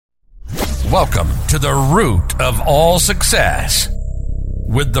Welcome to the root of all success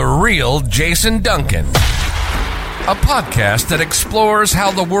with the real Jason Duncan, a podcast that explores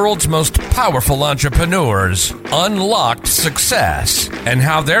how the world's most powerful entrepreneurs unlocked success and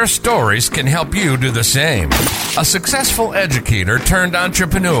how their stories can help you do the same. A successful educator turned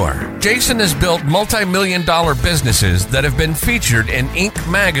entrepreneur, Jason has built multi-million-dollar businesses that have been featured in Inc.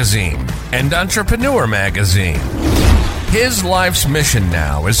 magazine and Entrepreneur magazine. His life's mission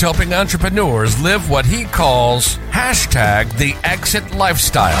now is helping entrepreneurs live what he calls #the exit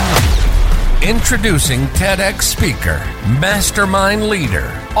lifestyle. Introducing TEDx speaker, mastermind leader,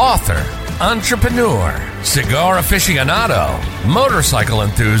 author, entrepreneur, cigar aficionado, motorcycle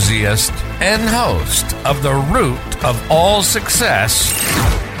enthusiast, and host of The Root of All Success,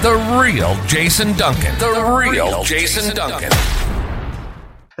 the real Jason Duncan. The real Jason Duncan.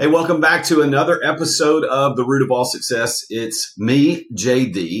 Hey, welcome back to another episode of The Root of All Success. It's me,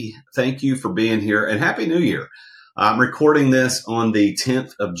 JD. Thank you for being here and Happy New Year. I'm recording this on the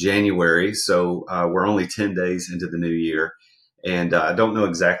 10th of January, so we're only 10 days into the new year. And I don't know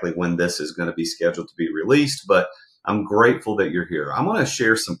exactly when this is going to be scheduled to be released, but I'm grateful that you're here. I'm going to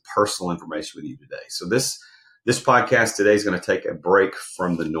share some personal information with you today. So this podcast today is going to take a break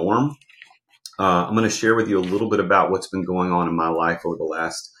from the norm. I'm going to share with you a little bit about what's been going on in my life over the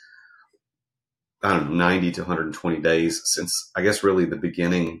last, 90 to 120 days since, I guess, really the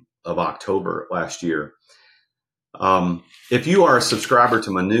beginning of October last year. If you are a subscriber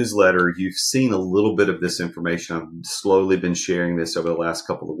to my newsletter, you've seen a little bit of this information. I've slowly been sharing this over the last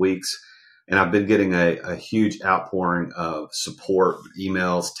couple of weeks, and I've been getting a huge outpouring of support,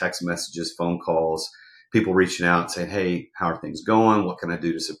 emails, text messages, phone calls, people reaching out saying, hey, how are things going? What can I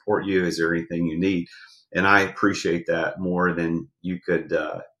do to support you? Is there anything you need? And I appreciate that more than you could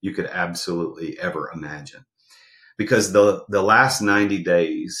absolutely ever imagine. Because the last 90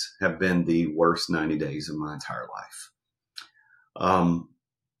 days have been the worst 90 days of my entire life.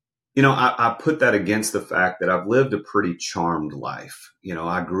 I put that against the fact that I've lived a pretty charmed life.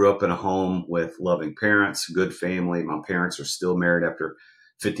 I grew up in a home with loving parents, good family. My parents are still married after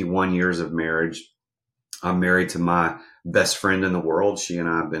 51 years of marriage. I'm married to my best friend in the world. She and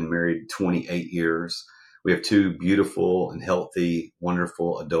I have been married 28 years. We have two beautiful and healthy,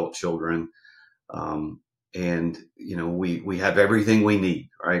 wonderful adult children. And we have everything we need,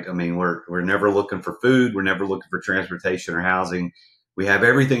 right? I mean, we're never looking for food. We're never looking for transportation or housing. We have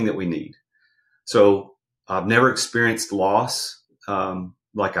everything that we need. So I've never experienced loss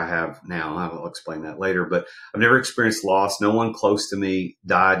like I have now. I'll explain that later, but I've never experienced loss. No one close to me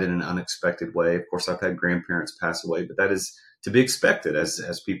died in an unexpected way. Of course, I've had grandparents pass away, but that is to be expected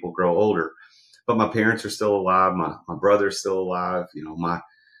as people grow older. But my parents are still alive. My brother's still alive.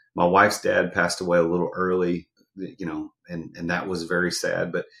 My wife's dad passed away a little early, and that was very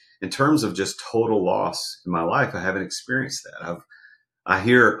sad. But in terms of just total loss in my life, I haven't experienced that. I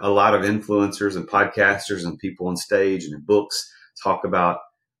hear a lot of influencers and podcasters and people on stage and in books talk about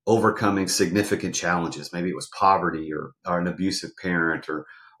overcoming significant challenges. Maybe it was poverty or an abusive parent or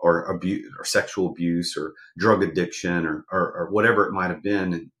abuse or sexual abuse or drug addiction or whatever it might have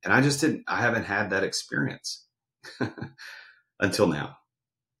been. And I haven't had that experience until now.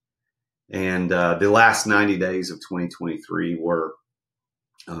 And the last 90 days of 2023 were,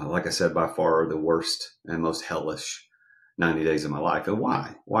 like I said, by far the worst and most hellish 90 days of my life. And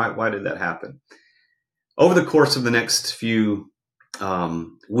why? Why did that happen? Over the course of the next few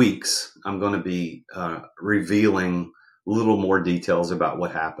weeks, I'm going to be revealing a little more details about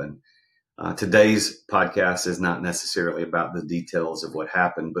what happened. Today's podcast is not necessarily about the details of what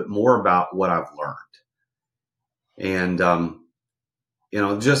happened, but more about what I've learned. And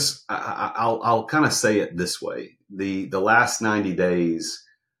I'll kind of say it this way. The last 90 days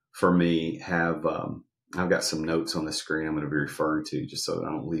for me have, I've got some notes on the screen I'm going to be referring to just so that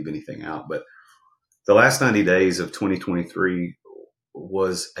I don't leave anything out. But the last 90 days of 2023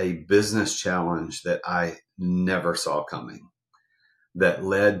 was a business challenge that I never saw coming, that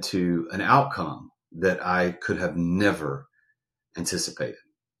led to an outcome that I could have never anticipated.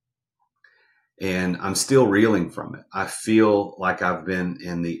 And I'm still reeling from it. I feel like I've been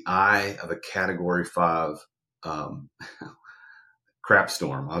in the eye of a Category 5 crap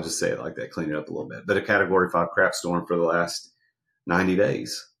storm. I'll just say it like that, clean it up a little bit. But a Category 5 crap storm for the last 90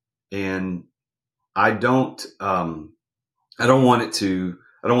 days. And I don't want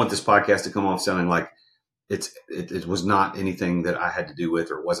this podcast to come off sounding like it was not anything that I had to do with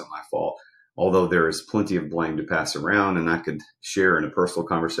or it wasn't my fault. Although there is plenty of blame to pass around, and I could share in a personal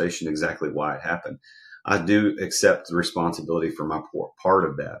conversation exactly why it happened. I do accept the responsibility for my part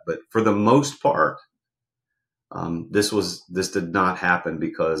of that. But for the most part, This did not happen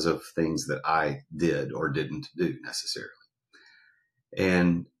because of things that I did or didn't do necessarily.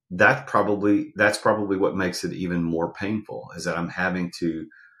 And that's probably what makes it even more painful, is that I'm having to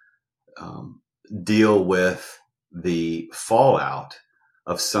deal with the fallout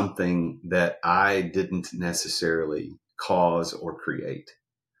of something that I didn't necessarily cause or create.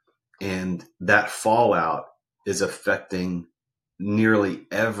 And that fallout is affecting nearly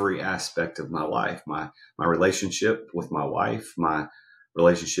every aspect of my life, my relationship with my wife, my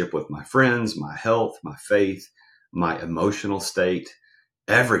relationship with my friends, my health, my faith, my emotional state.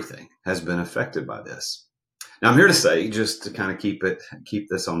 Everything has been affected by this. Now, I'm here to say, just to kind of keep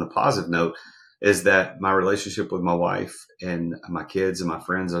this on the positive note, is that my relationship with my wife and my kids and my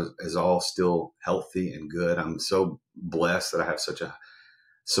friends is all still healthy and good. I'm so blessed that I have such a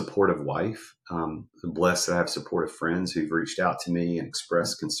supportive wife. Blessed that I have supportive friends who've reached out to me and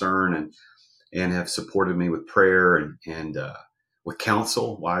expressed concern and have supported me with prayer and with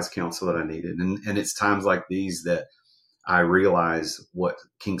counsel, wise counsel that I needed. And it's times like these that I realize what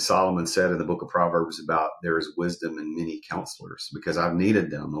King Solomon said in the book of Proverbs about there is wisdom in many counselors, because I've needed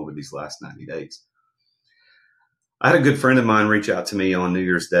them over these last 90 days. I had a good friend of mine reach out to me on New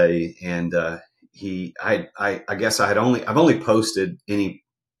Year's Day, and I've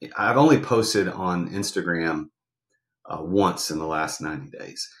only posted on Instagram once in the last 90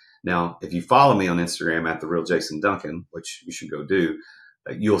 days. Now, if you follow me on Instagram at The Real Jason Duncan, which you should go do,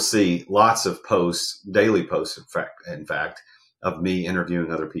 you'll see lots of posts, daily posts, in fact, of me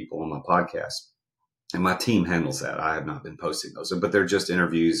interviewing other people on my podcast. And my team handles that. I have not been posting those, but they're just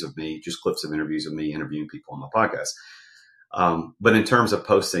interviews of me, just clips of interviews of me interviewing people on my podcast. But in terms of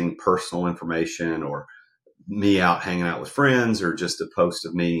posting personal information or me out hanging out with friends or just a post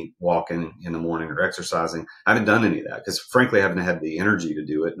of me walking in the morning or exercising, I haven't done any of that because, frankly, I haven't had the energy to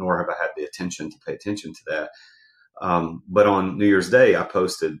do it, nor have I had the attention to pay attention to that. But on New Year's Day, I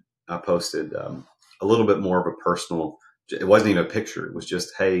posted a little bit more of a personal. It wasn't even a picture. It was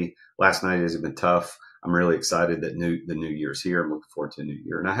just, hey, last 90 days have been tough. I'm really excited that the new year's here. I'm looking forward to a new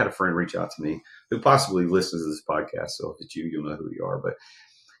year. And I had a friend reach out to me who possibly listens to this podcast. So if it's you, you'll know who you are. But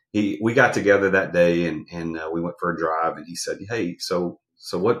we got together that day and we went for a drive. And he said, hey, so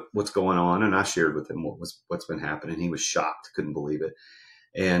what's going on? And I shared with him what's been happening. He was shocked, couldn't believe it.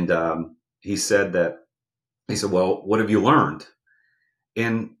 And he said, well, what have you learned?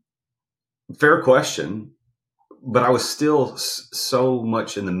 And fair question, but I was still so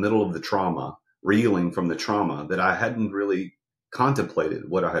much in the middle of the trauma, reeling from the trauma, that I hadn't really contemplated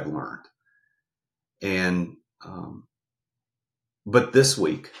what I had learned. And, but this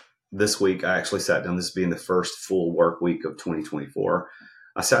week I actually sat down, this being the first full work week of 2024.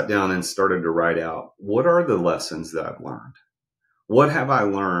 I sat down and started to write out, what are the lessons that I've learned? What have I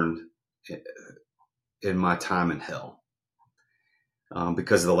learned in my time in hell?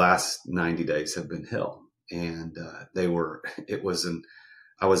 Because the last 90 days have been hell. And I was an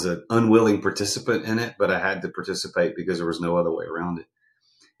unwilling participant in it, but I had to participate because there was no other way around it.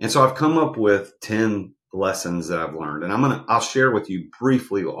 And so I've come up with 10 lessons that I've learned, and I'll share with you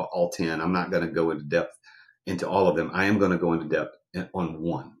briefly all 10. I'm not going to go into depth into all of them. I am going to go into depth on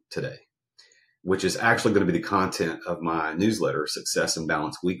one today, which is actually going to be the content of my newsletter, Success and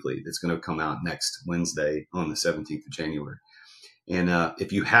Balance Weekly, that's going to come out next Wednesday on the 17th of January. And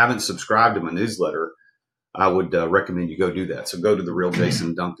if you haven't subscribed to my newsletter, I would recommend you go do that. So go to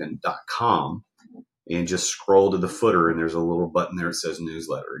therealjasonduncan.com and just scroll to the footer, and there's a little button there that says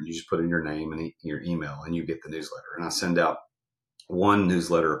newsletter, and you just put in your name and your email, and you get the newsletter. And I send out one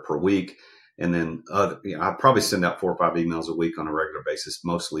newsletter per week, and then I probably send out 4 or 5 emails a week on a regular basis,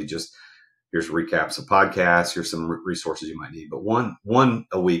 mostly just here's recaps of podcasts, here's some resources you might need. But one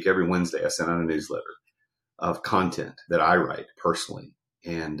a week, every Wednesday, I send out a newsletter of content that I write personally.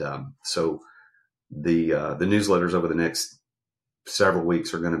 And so the newsletters over the next several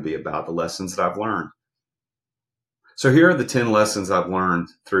weeks are going to be about the lessons that I've learned. So here are the 10 lessons I've learned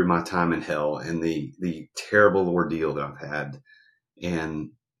through my time in hell and the terrible ordeal that I've had.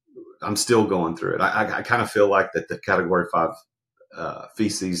 And I'm still going through it. I kind of feel like that the Category 5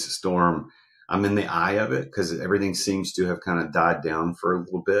 feces storm, I'm in the eye of it because everything seems to have kind of died down for a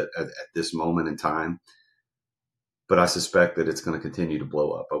little bit at this moment in time. But I suspect that it's going to continue to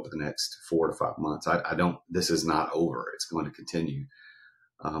blow up over the next 4 to 5 months. This is not over. It's going to continue.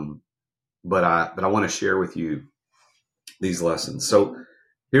 But I want to share with you these lessons. So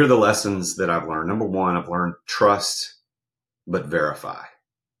here are the lessons that I've learned. Number 1, I've learned trust, but verify.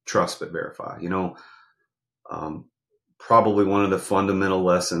 Trust, but verify. Probably one of the fundamental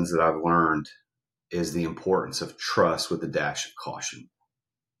lessons that I've learned is the importance of trust with a dash of caution.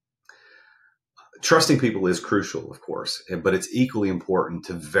 Trusting people is crucial, of course, but it's equally important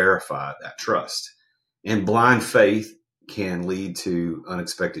to verify that trust. And blind faith can lead to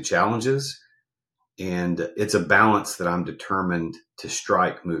unexpected challenges. And it's a balance that I'm determined to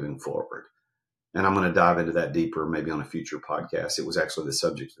strike moving forward. And I'm going to dive into that deeper, maybe on a future podcast. It was actually the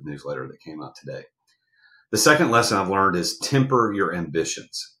subject of the newsletter that came out today. The second lesson I've learned is temper your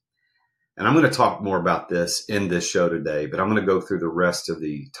ambitions. And I'm going to talk more about this in this show today, but I'm going to go through the rest of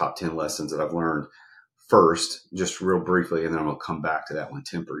the top 10 lessons that I've learned first, just real briefly, and then I'm going to come back to that one,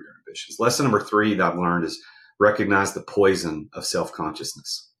 temper your ambitions. Lesson number 3 that I've learned is recognize the poison of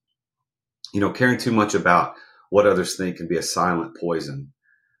self-consciousness. Caring too much about what others think can be a silent poison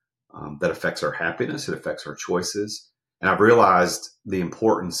that affects our happiness. It affects our choices. And I've realized the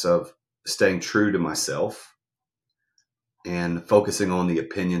importance of staying true to myself and focusing on the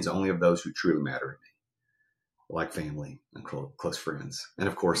opinions only of those who truly matter to me, like family and close friends. And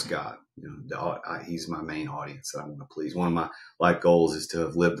of course, God. He's my main audience that I want to please. One of my life goals is to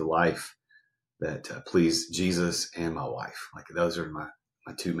have lived a life that pleased Jesus and my wife. Like, those are my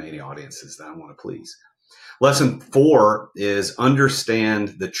two main audiences that I want to please. Lesson 4 is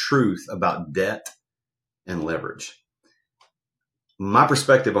understand the truth about debt and leverage. My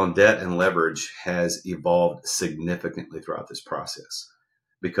perspective on debt and leverage has evolved significantly throughout this process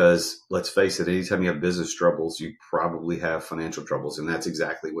because, let's face it, anytime you have business troubles, you probably have financial troubles, and that's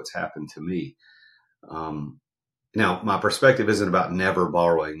exactly what's happened to me. Now, my perspective isn't about never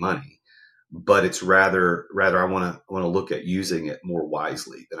borrowing money, but it's rather I want to look at using it more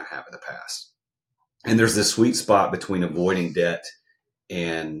wisely than I have in the past. And there's this sweet spot between avoiding debt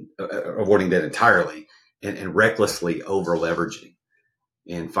and avoiding debt entirely and recklessly over leveraging.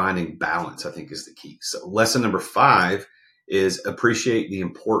 And finding balance, I think, is the key. So lesson number 5 is appreciate the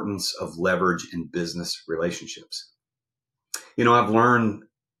importance of leverage in business relationships. I've learned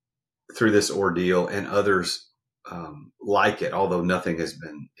through this ordeal, and others like it, although nothing has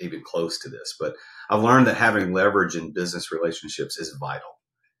been even close to this, but I've learned that having leverage in business relationships is vital.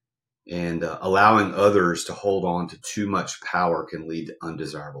 And allowing others to hold on to too much power can lead to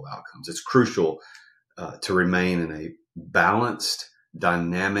undesirable outcomes. It's crucial to remain in a balanced,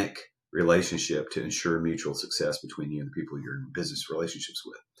 dynamic relationship to ensure mutual success between you and the people you're in business relationships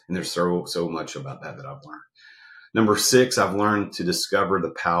with. And there's so much about that I've learned. Number 6, I've learned to discover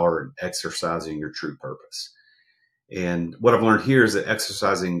the power in exercising your true purpose. And what I've learned here is that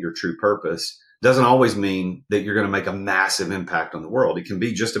exercising your true purpose doesn't always mean that you're going to make a massive impact on the world. It can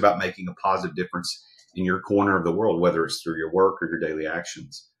be just about making a positive difference in your corner of the world, whether it's through your work or your daily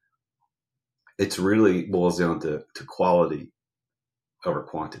actions. It's really boils down to quality over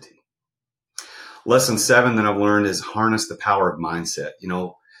quantity. Lesson 7 that I've learned is harness the power of mindset.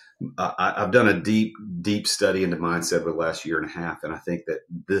 I've done a deep study into mindset over the last year and a half, and I think that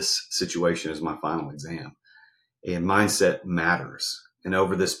this situation is my final exam. And mindset matters. And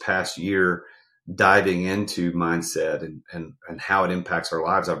over this past year, diving into mindset and how it impacts our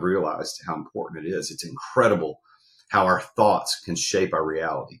lives, I've realized how important it is. It's incredible how our thoughts can shape our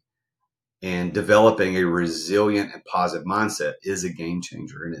reality. And developing a resilient and positive mindset is a game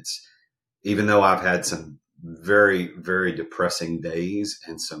changer. And it's, even though I've had some very, very depressing days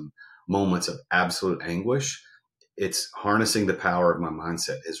and some moments of absolute anguish, it's harnessing the power of my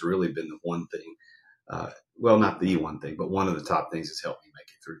mindset has really been the one thing, not the one thing, but one of the top things that's helped me make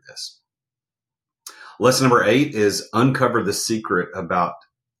it through this. Lesson number 8 is uncover the secret about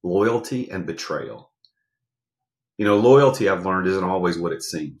loyalty and betrayal. Loyalty, I've learned, isn't always what it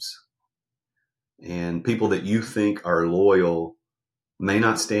seems. And people that you think are loyal may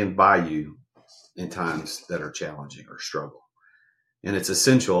not stand by you in times that are challenging or struggle. And it's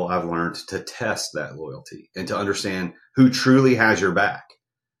essential, I've learned, to test that loyalty and to understand who truly has your back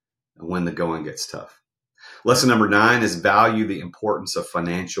when the going gets tough. Lesson number 9 is value the importance of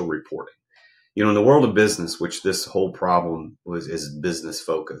financial reporting. In the world of business, which this whole problem is business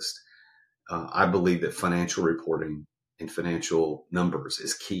focused, I believe that financial reporting and financial numbers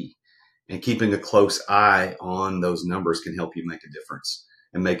is key. And keeping a close eye on those numbers can help you make a difference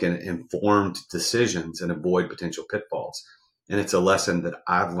and make informed decisions and avoid potential pitfalls. And it's a lesson that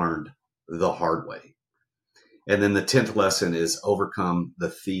I've learned the hard way. And then the 10th lesson is overcome the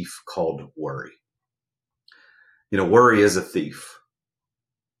thief called worry. Worry is a thief.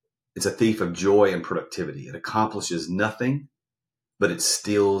 It's a thief of joy and productivity. It accomplishes nothing, but it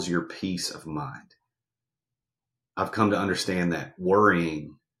steals your peace of mind. I've come to understand that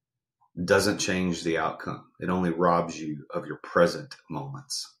worrying doesn't change the outcome. It only robs you of your present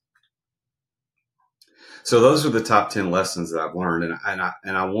moments. So those are the top 10 lessons that I've learned.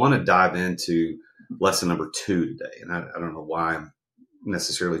 And I want to dive into lesson number 2 today. And I don't know why I'm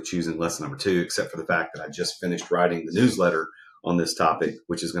necessarily choosing lesson number 2, except for the fact that I just finished writing the newsletter on this topic,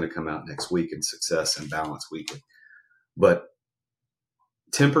 which is going to come out next week in Success and Balance Weekly. But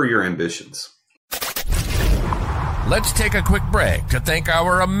temper your ambitions. Let's take a quick break to thank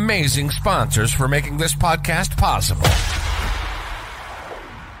our amazing sponsors for making this podcast possible.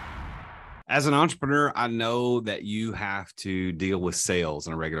 As an entrepreneur, I know that you have to deal with sales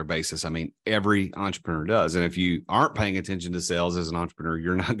on a regular basis. I mean, every entrepreneur does. And if you aren't paying attention to sales as an entrepreneur,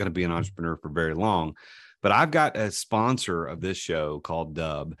 you're not going to be an entrepreneur for very long. But I've got a sponsor of this show called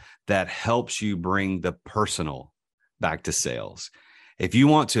Dub that helps you bring the personal back to sales. If you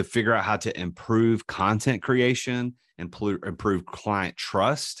want to figure out how to improve content creation, improve client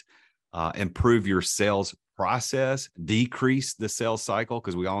trust, improve your sales process, decrease the sales cycle,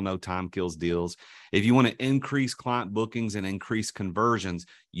 because we all know time kills deals. If you want to increase client bookings and increase conversions,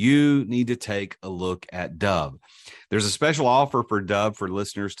 you need to take a look at Dub. There's a special offer for Dub for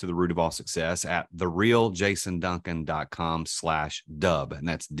listeners to The Root of All Success at therealjasonduncan.com/Dub. And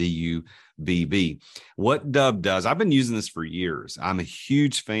that's DUBB. What Dub does, I've been using this for years. I'm a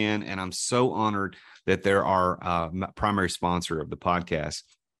huge fan, and I'm so honored that they're our primary sponsor of the podcast.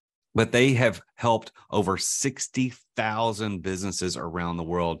 But they have helped over 60,000 businesses around the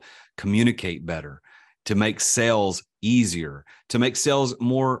world communicate better, to make sales easier, to make sales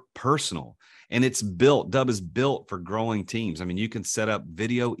more personal. And Dub is built for growing teams. I mean, you can set up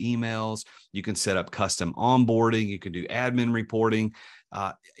video emails, you can set up custom onboarding, you can do admin reporting,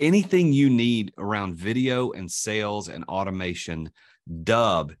 anything you need around video and sales and automation.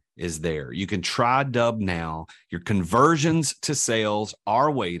 Dub is there. You can try Dub now. Your conversions to sales are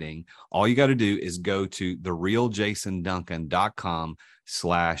waiting. All you got to do is go to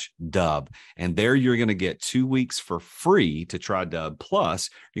therealjasonduncan.com/Dub. And there you're going to get 2 weeks for free to try Dub. Plus,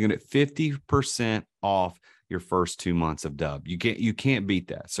 you're going to get 50% off your first 2 months of Dub. You can't beat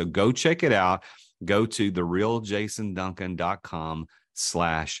that. So go check it out. Go to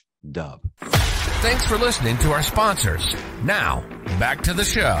therealjasonduncan.com/Dub. Thanks for listening to our sponsors. Now, back to the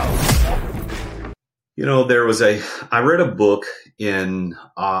show. You know, I read a book in,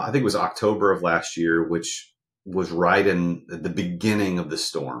 I think it was October of last year, which was right in the beginning of the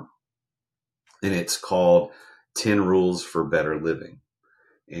storm. And it's called 10 Rules for Better Living.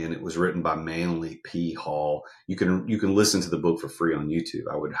 And it was written by Manly P. Hall. You can listen to the book for free on YouTube.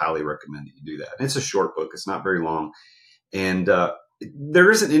 I would highly recommend that you do that. And it's a short book. It's not very long. And, there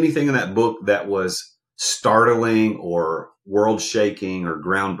isn't anything in that book that was startling or world-shaking or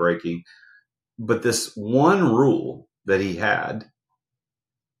groundbreaking. But this one rule that he had,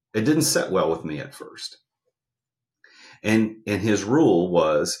 it didn't set well with me at first. And his rule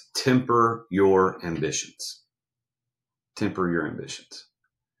was temper your ambitions. Temper your ambitions.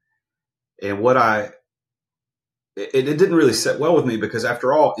 And it didn't really set well with me, because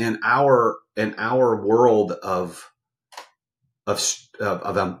after all, in our world of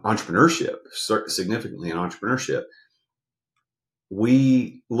entrepreneurship, significantly in entrepreneurship,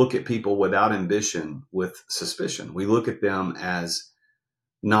 we look at people without ambition with suspicion. We look at them as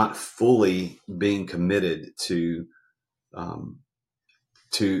not fully being committed to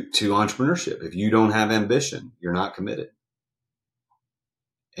entrepreneurship. If you don't have ambition, you're not committed.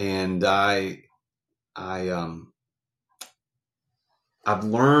 And I've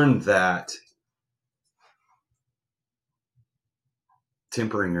learned that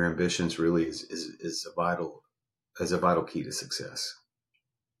tempering your ambitions really is a vital key to success.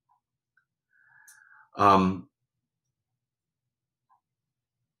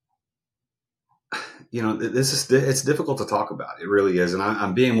 You know, it's difficult to talk about. It really is, and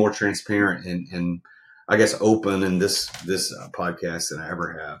I'm being more transparent and I guess open in this podcast than I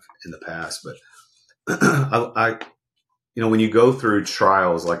ever have in the past. But when you go through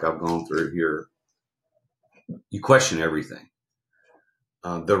trials like I've gone through here, you question everything.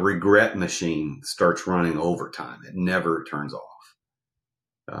 The regret machine starts running overtime. It never turns off.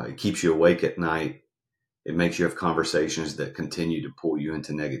 It keeps you awake at night. It makes you have conversations that continue to pull you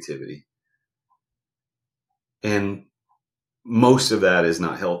into negativity. And most of that is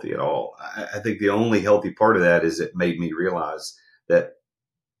not healthy at all. I think the only healthy part of that is it made me realize that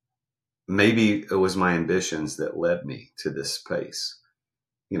maybe it was my ambitions that led me to this space.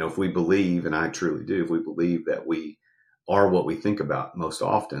 You know, if we believe, and I truly do, if we believe that we are what we think about most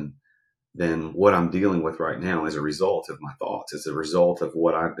often, then what I'm dealing with right now is a result of my thoughts. It's a result of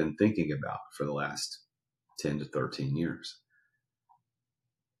what I've been thinking about for the last 10 to 13 years.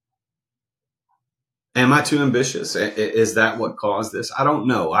 Am I too ambitious? Is that what caused this? I don't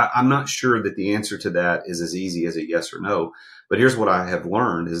know. I'm not sure that the answer to that is as easy as a yes or no. But here's what I have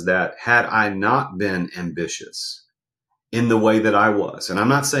learned is that had I not been ambitious, in the way that I was. And I'm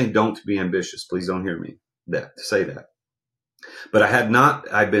not saying don't be ambitious. Please don't hear me say that. But had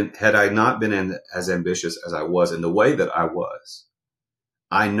I not been as ambitious as I was in the way that I was,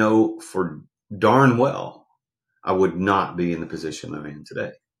 I know for darn well I would not be in the position that I am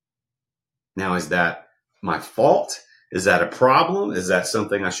today. Now, is that my fault? Is that a problem? Is that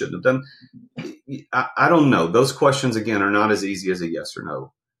something I shouldn't have done? I don't know. Those questions, again, are not as easy as a yes or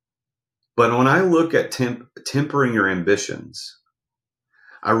no. But when I look at tempering your ambitions,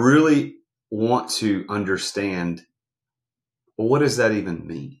 I really want to understand, well, what does that even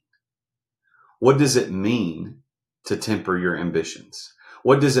mean? What does it mean to temper your ambitions?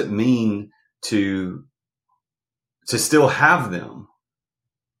 What does it mean to still have them,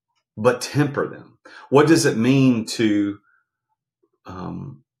 but temper them? What does it mean to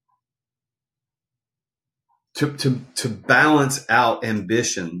balance out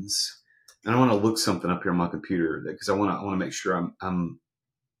ambitions? And I want to look something up here on my computer because I want to make sure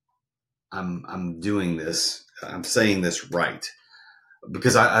I'm doing this. I'm saying this right,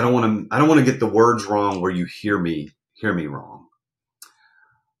 because I don't want to get the words wrong where you hear me wrong.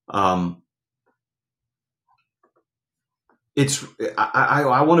 I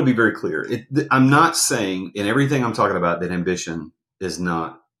want to be very clear. I'm not saying in everything I'm talking about that ambition is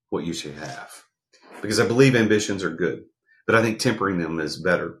not what you should have, because I believe ambitions are good, but I think tempering them is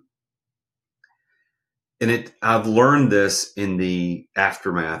better. And I've learned this in the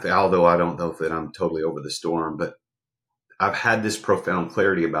aftermath, although I don't know that I'm totally over the storm, but I've had this profound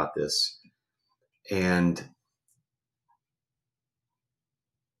clarity about this. And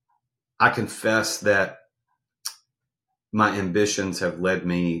I confess that my ambitions have led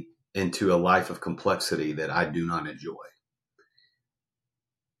me into a life of complexity that I do not enjoy.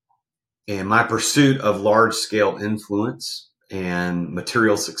 And my pursuit of large-scale influence and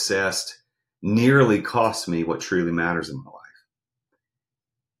material success nearly cost me what truly matters in my life.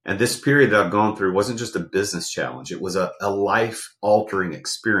 And this period that I've gone through wasn't just a business challenge. It was a life-altering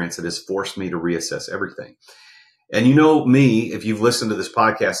experience that has forced me to reassess everything. And you know me, if you've listened to this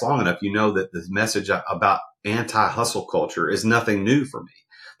podcast long enough, you know that the message about anti-hustle culture is nothing new for me.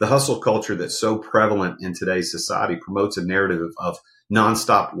 The hustle culture that's so prevalent in today's society promotes a narrative of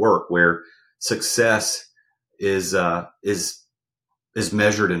nonstop work where success is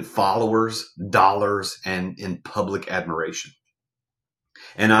measured in followers, dollars, and in public admiration.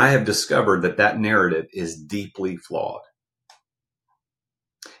 And I have discovered that narrative is deeply flawed.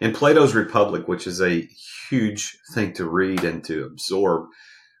 In Plato's Republic, which is a huge thing to read and to absorb,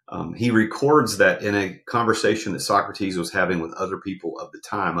 he records that in a conversation that Socrates was having with other people of the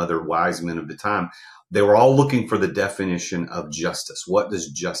time, other wise men of the time, they were all looking for the definition of justice. What does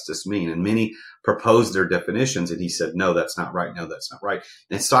justice mean? And many proposed their definitions, and he said, no, that's not right. No, that's not right.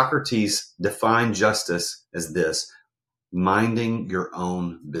 And Socrates defined justice as this: minding your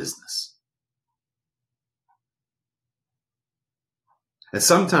own business. And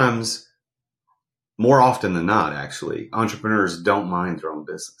sometimes, more often than not, actually, entrepreneurs don't mind their own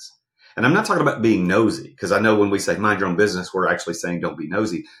business. And I'm not talking about being nosy, because I know when we say mind your own business, we're actually saying don't be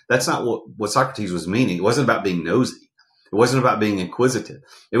nosy. That's not what Socrates was meaning. It wasn't about being nosy. It wasn't about being inquisitive.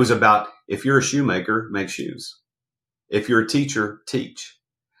 It was about, if you're a shoemaker, make shoes. If you're a teacher, teach.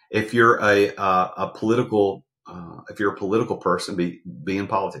 If you're a political person, be in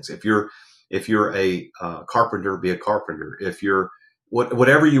politics. If you're a carpenter, be a carpenter. If you're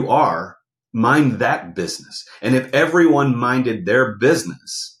whatever you are, mind that business. And if everyone minded their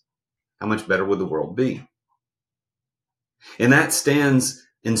business, how much better would the world be? And that stands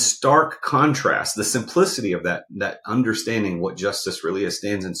in stark contrast. The simplicity of that understanding what justice really is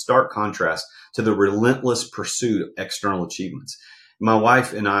stands in stark contrast to the relentless pursuit of external achievements. My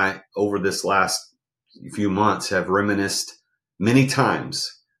wife and I, over this last few months, have reminisced many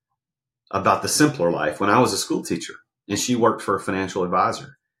times about the simpler life when I was a school teacher and she worked for a financial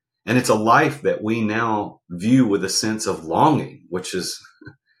advisor. And it's a life that we now view with a sense of longing, which is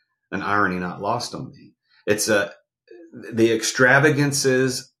an irony not lost on me. It's the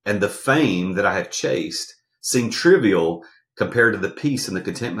extravagances and the fame that I have chased seem trivial compared to the peace and the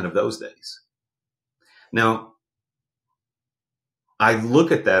contentment of those days. Now, I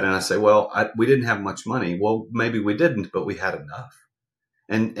look at that and I say, well, we didn't have much money. Well, maybe we didn't, but we had enough.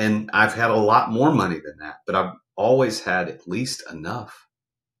 And I've had a lot more money than that, but I've always had at least enough.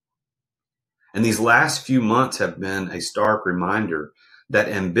 And these last few months have been a stark reminder that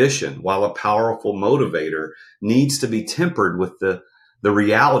ambition, while a powerful motivator, needs to be tempered with the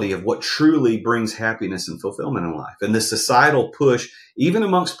reality of what truly brings happiness and fulfillment in life. And the societal push, even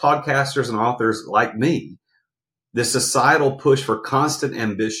amongst podcasters and authors like me, the societal push for constant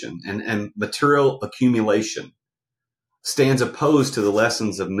ambition and material accumulation stands opposed to the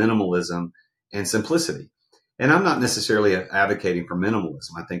lessons of minimalism and simplicity. And I'm not necessarily advocating for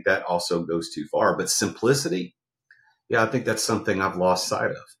minimalism. I think that also goes too far. But simplicity, yeah, I think that's something I've lost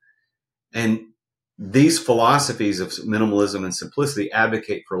sight of. And these philosophies of minimalism and simplicity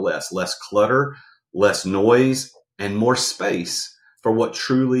advocate for less clutter, less noise, and more space for what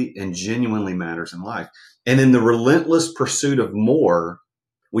truly and genuinely matters in life. And in the relentless pursuit of more,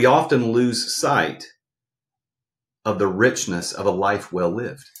 we often lose sight of the richness of a life well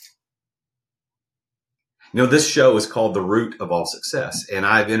lived. You know, this show is called The Root of All Success, and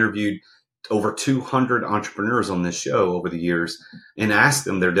I've interviewed over 200 entrepreneurs on this show over the years and asked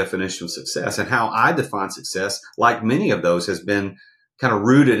them their definition of success. And how I define success, like many of those, has been kind of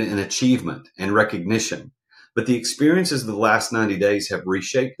rooted in achievement and recognition. But the experiences of the last 90 days have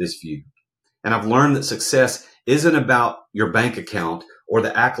reshaped this view. And I've learned that success isn't about your bank account or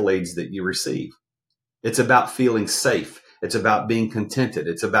the accolades that you receive. It's about feeling safe. It's about being contented.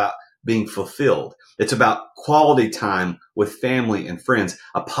 It's about being fulfilled. It's about quality time with family and friends,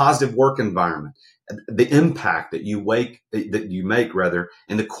 a positive work environment, the impact that you make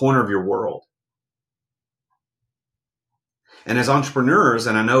in the corner of your world. And as entrepreneurs,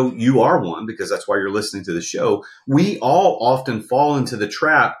 and I know you are one because that's why you're listening to the show, we all often fall into the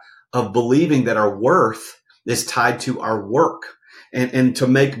trap of believing that our worth is tied to our work. And to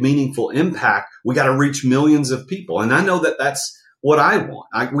make meaningful impact, we got to reach millions of people. And I know that that's what I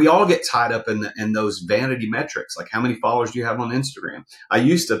want. We all get tied up in those vanity metrics, like how many followers do you have on Instagram? I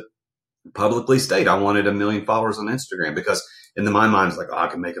used to publicly state I wanted 1 million followers on Instagram because in my mind, it's like, oh, I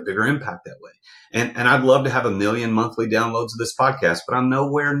can make a bigger impact that way. And I'd love to have 1 million monthly downloads of this podcast, but I'm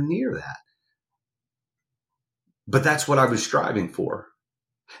nowhere near that. But that's what I was striving for.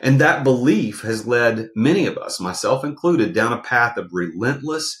 And that belief has led many of us, myself included, down a path of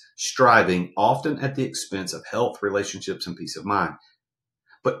relentless striving, often at the expense of health, relationships, and peace of mind.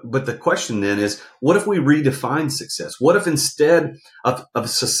 But the question then is, what if we redefine success? What if instead of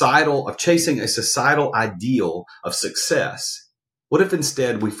chasing a societal ideal of success, what if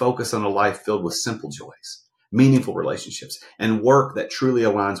instead we focus on a life filled with simple joys, meaningful relationships, and work that truly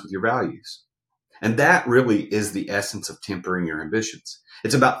aligns with your values? And that really is the essence of tempering your ambitions.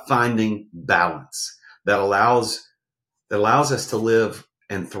 It's about finding balance that allows us to live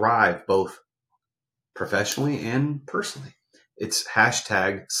and thrive both professionally and personally. It's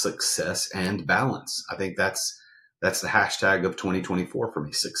hashtag success and balance. I think that's the hashtag of 2024 for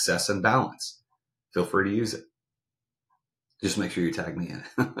me, success and balance. Feel free to use it. Just make sure you tag me in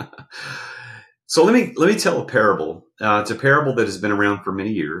it. So let me tell a parable. It's a parable that has been around for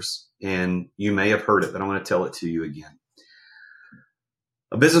many years, and you may have heard it, but I want to tell it to you again.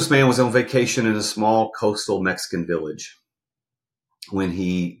 A businessman was on vacation in a small coastal Mexican village when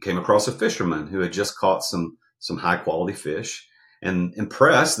he came across a fisherman who had just caught some high quality fish. And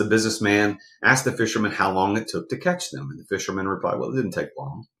impressed, the businessman asked the fisherman how long it took to catch them. And the fisherman replied, well, it didn't take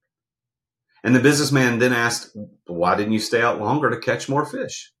long. And the businessman then asked, why didn't you stay out longer to catch more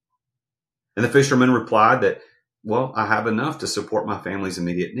fish? And the fisherman replied that, well, I have enough to support my family's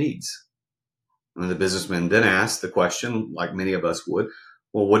immediate needs. And the businessman then asked the question, like many of us would,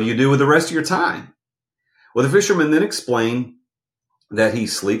 well, what do you do with the rest of your time? Well, the fisherman then explained that he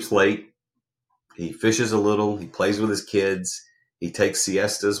sleeps late, he fishes a little, he plays with his kids, he takes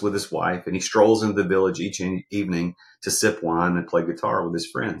siestas with his wife, and he strolls into the village each evening to sip wine and play guitar with his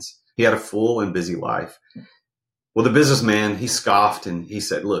friends. He had a full and busy life. Well, the businessman, he scoffed and he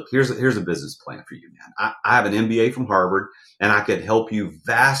said, look, here's a business plan for you, man. I have an MBA from Harvard and I could help you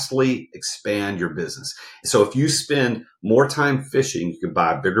vastly expand your business. So if you spend more time fishing, you can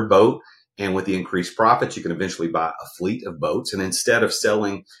buy a bigger boat. And with the increased profits, you can eventually buy a fleet of boats. And instead of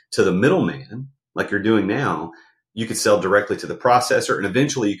selling to the middleman, like you're doing now, you could sell directly to the processor. And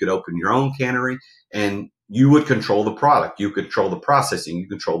eventually you could open your own cannery and you would control the product. You control the processing. You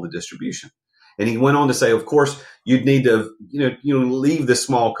control the distribution. And he went on to say, of course, you'd need to, leave this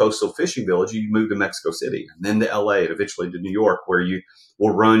small coastal fishing village. You move to Mexico City and then to LA and eventually to New York, where you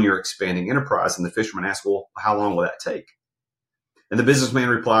will run your expanding enterprise. And the fisherman asked, well, how long will that take? And the businessman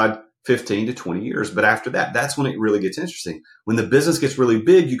replied, 15 to 20 years. But after that, that's when it really gets interesting. When the business gets really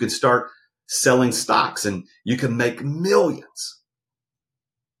big, you can start selling stocks and you can make millions.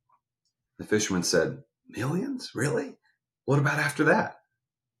 The fisherman said, millions? Really? What about after that?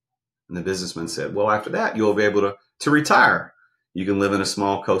 And the businessman said, well, after that, you'll be able to retire. You can live in a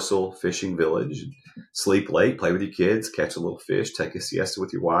small coastal fishing village, sleep late, play with your kids, catch a little fish, take a siesta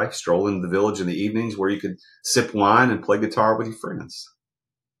with your wife, stroll into the village in the evenings where you could sip wine and play guitar with your friends.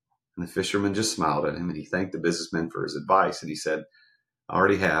 And the fisherman just smiled at him and he thanked the businessman for his advice. And he said, I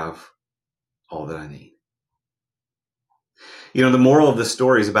already have all that I need. The moral of the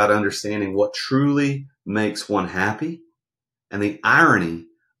story is about understanding what truly makes one happy and the irony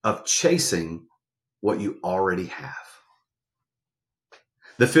of chasing what you already have.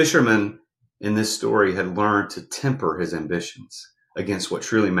 The fisherman in this story had learned to temper his ambitions against what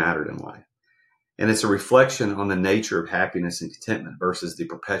truly mattered in life. And it's a reflection on the nature of happiness and contentment versus the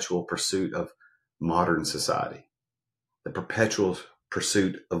perpetual pursuit of modern society, the perpetual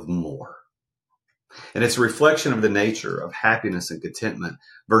pursuit of more. And it's a reflection of the nature of happiness and contentment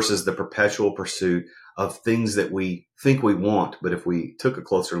versus the perpetual pursuit of things that we think we want, but if we took a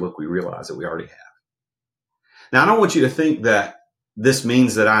closer look, we realize that we already have. Now, I don't want you to think that this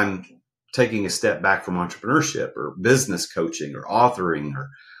means that I'm taking a step back from entrepreneurship or business coaching or authoring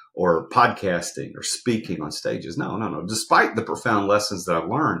or podcasting or speaking on stages. No. Despite the profound lessons that I've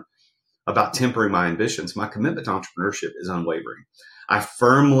learned about tempering my ambitions, my commitment to entrepreneurship is unwavering. I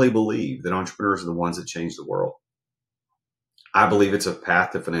firmly believe that entrepreneurs are the ones that change the world. I believe it's a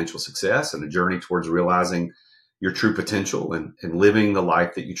path to financial success and a journey towards realizing your true potential and living the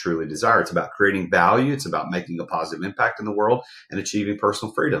life that you truly desire. It's about creating value. It's about making a positive impact in the world and achieving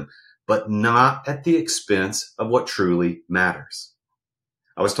personal freedom, but not at the expense of what truly matters.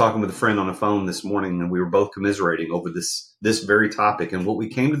 I was talking with a friend on the phone this morning, and we were both commiserating over this very topic. And what we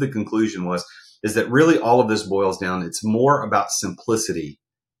came to the conclusion is that really all of this boils down. It's more about simplicity,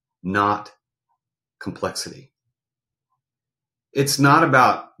 not complexity. It's not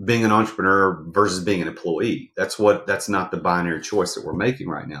about being an entrepreneur versus being an employee. That's not the binary choice that we're making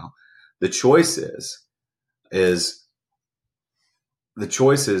right now. The choice is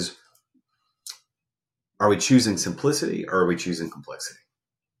are we choosing simplicity or are we choosing complexity?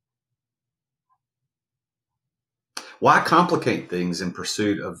 Why complicate things in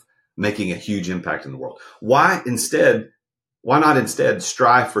pursuit of making a huge impact in the world? Why not instead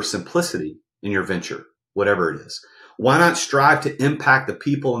strive for simplicity in your venture, whatever it is? Why not strive to impact the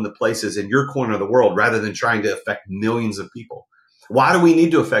people and the places in your corner of the world rather than trying to affect millions of people? Why do we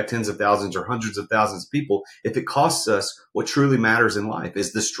need to affect tens of thousands or hundreds of thousands of people if it costs us what truly matters in life?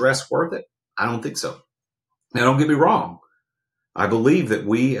 Is the stress worth it? I don't think so. Now, don't get me wrong. I believe that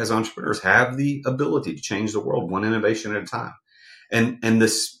we as entrepreneurs have the ability to change the world one innovation at a time. And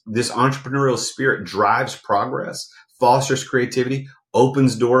this entrepreneurial spirit drives progress, fosters creativity,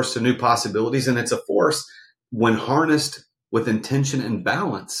 opens doors to new possibilities, and it's a force when harnessed with intention and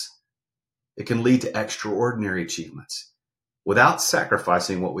balance. It can lead to extraordinary achievements without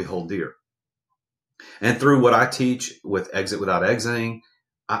sacrificing what we hold dear. And through what I teach with Exit Without Exiting,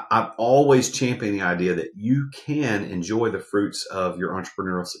 I've always championed the idea that you can enjoy the fruits of your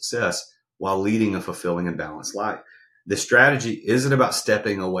entrepreneurial success while leading a fulfilling and balanced life. The strategy isn't about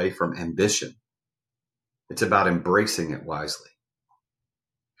stepping away from ambition. It's about embracing it wisely.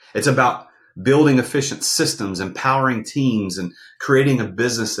 It's about building efficient systems, empowering teams, and creating a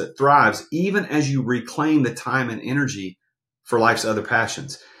business that thrives, even as you reclaim the time and energy for life's other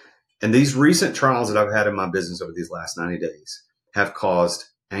passions. And these recent trials that I've had in my business over these last 90 days have caused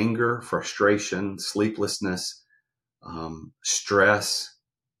anger, frustration, sleeplessness, stress,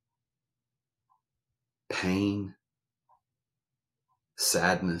 pain,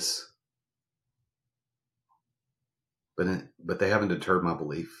 sadness. But they haven't deterred my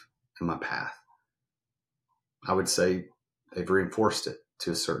belief in my path. I would say they've reinforced it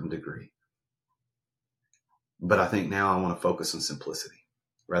to a certain degree. But I think now I want to focus on simplicity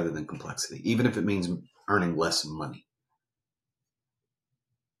rather than complexity, even if it means earning less money.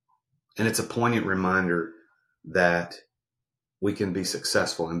 And it's a poignant reminder that we can be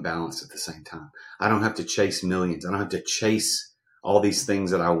successful and balanced at the same time. I don't have to chase millions. I don't have to chase all these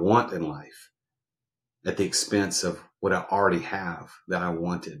things that I want in life at the expense of what I already have that I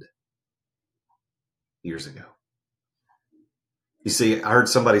wanted years ago. You see, I heard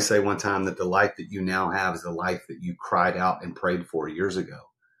somebody say one time that the life that you now have is the life that you cried out and prayed for years ago.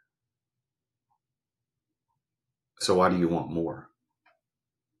 So why do you want more?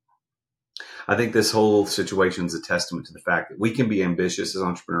 I think this whole situation is a testament to the fact that we can be ambitious as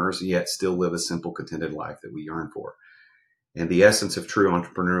entrepreneurs, yet still live a simple, contented life that we yearn for. And the essence of true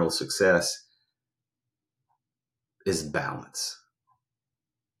entrepreneurial success is balance.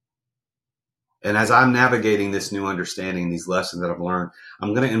 And as I'm navigating this new understanding, these lessons that I've learned,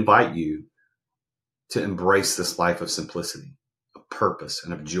 I'm going to invite you to embrace this life of simplicity, of purpose,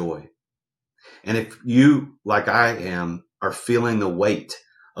 and of joy. And if you, like I am, are feeling the weight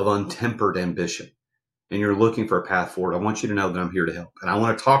of untempered ambition and you're looking for a path forward, I want you to know that I'm here to help. And I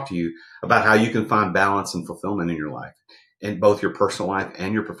want to talk to you about how you can find balance and fulfillment in your life, in both your personal life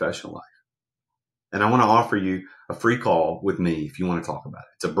and your professional life. And I want to offer you a free call with me if you want to talk about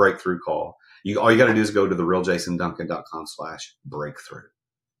it. It's a breakthrough call. All you got to do is go to therealjasonduncan.com/breakthrough.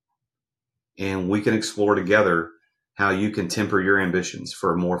 And we can explore together how you can temper your ambitions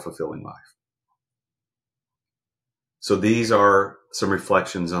for a more fulfilling life. So these are some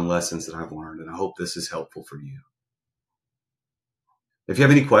reflections on lessons that I've learned, and I hope this is helpful for you. If you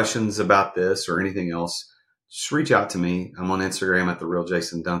have any questions about this or anything else, just reach out to me. I'm on Instagram at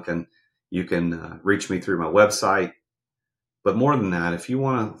 @TheRealJasonDuncan. You can reach me through my website. But more than that, if you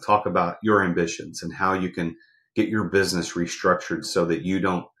want to talk about your ambitions and how you can get your business restructured so that you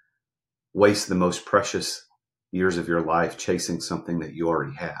don't waste the most precious years of your life chasing something that you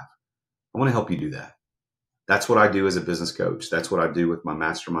already have, I want to help you do that. That's what I do as a business coach. That's what I do with my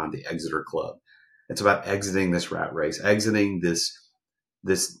mastermind, the Exiter Club. It's about exiting this rat race, exiting this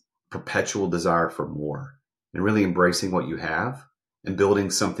perpetual desire for more, and really embracing what you have and building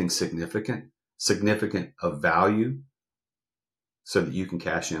something significant of value so that you can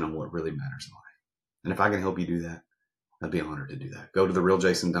cash in on what really matters in life. And if I can help you do that, I'd be honored to do that. Go to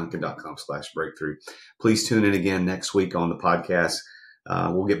therealjasonduncan.com/breakthrough. Please tune in again next week on the podcast.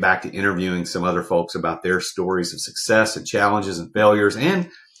 We'll get back to interviewing some other folks about their stories of success and challenges and failures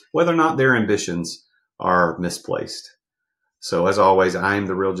and whether or not their ambitions are misplaced. So as always, I am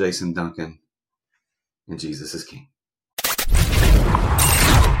the real Jason Duncan, and Jesus is King.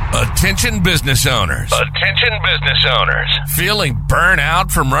 Attention business owners. Attention business owners. Feeling burnout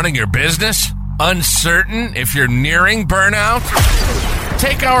from running your business? Uncertain if you're nearing burnout?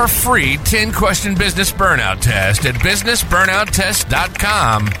 Take our free 10-question business burnout test at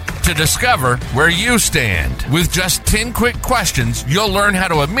businessburnouttest.com to discover where you stand. With just 10 quick questions, you'll learn how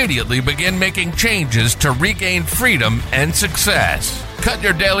to immediately begin making changes to regain freedom and success. Cut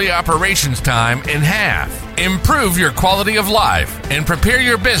your daily operations time in half. Improve your quality of life and prepare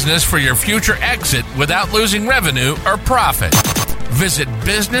your business for your future exit without losing revenue or profit. Visit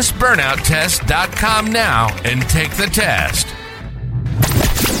businessburnouttest.com now and take the test.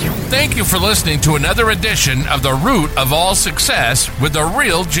 Thank you for listening to another edition of The Root of All Success with the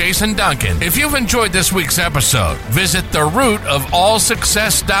real Jason Duncan. If you've enjoyed this week's episode, visit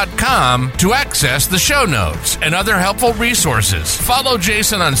therootofallsuccess.com to access the show notes and other helpful resources. Follow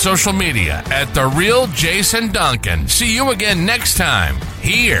Jason on social media at The Real Jason Duncan. See you again next time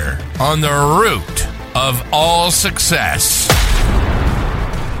here on The Root of All Success.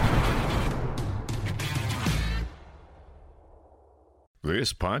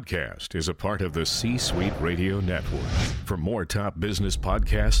 This podcast is a part of the C-Suite Radio Network. For more top business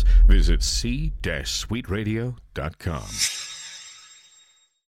podcasts, visit c-suiteradio.com.